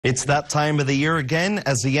It's that time of the year again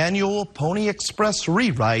as the annual Pony Express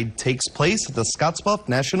Re-Ride takes place at the Scotts Bluff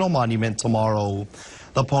National Monument tomorrow.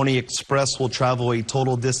 The Pony Express will travel a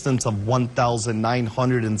total distance of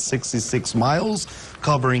 1,966 miles,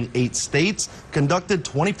 covering 8 states, conducted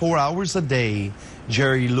 24 hours a day.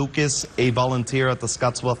 Jerry Lucas, a volunteer at the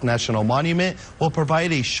Scotts Bluff National Monument, will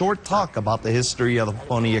provide a short talk about the history of the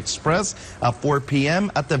Pony Express at 4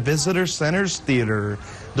 p.m. at the Visitor Center's Theater.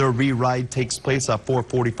 The re-ride takes place at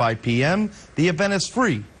 4:45 p.m. The event is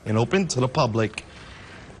free and open to the public.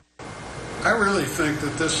 I really think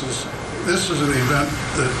that this is an event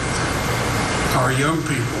that our young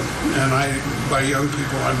people, and by young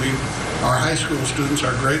people I mean our high school students,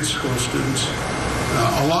 our grade school students,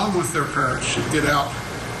 along with their parents, should get out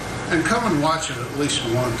and come and watch it at least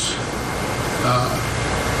once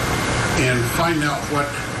and find out what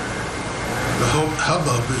the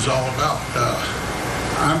hubbub is all about.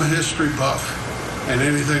 I'm a history buff, and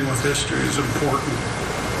anything with history is important.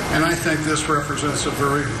 And I think this represents a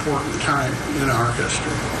very important time in our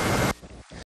history.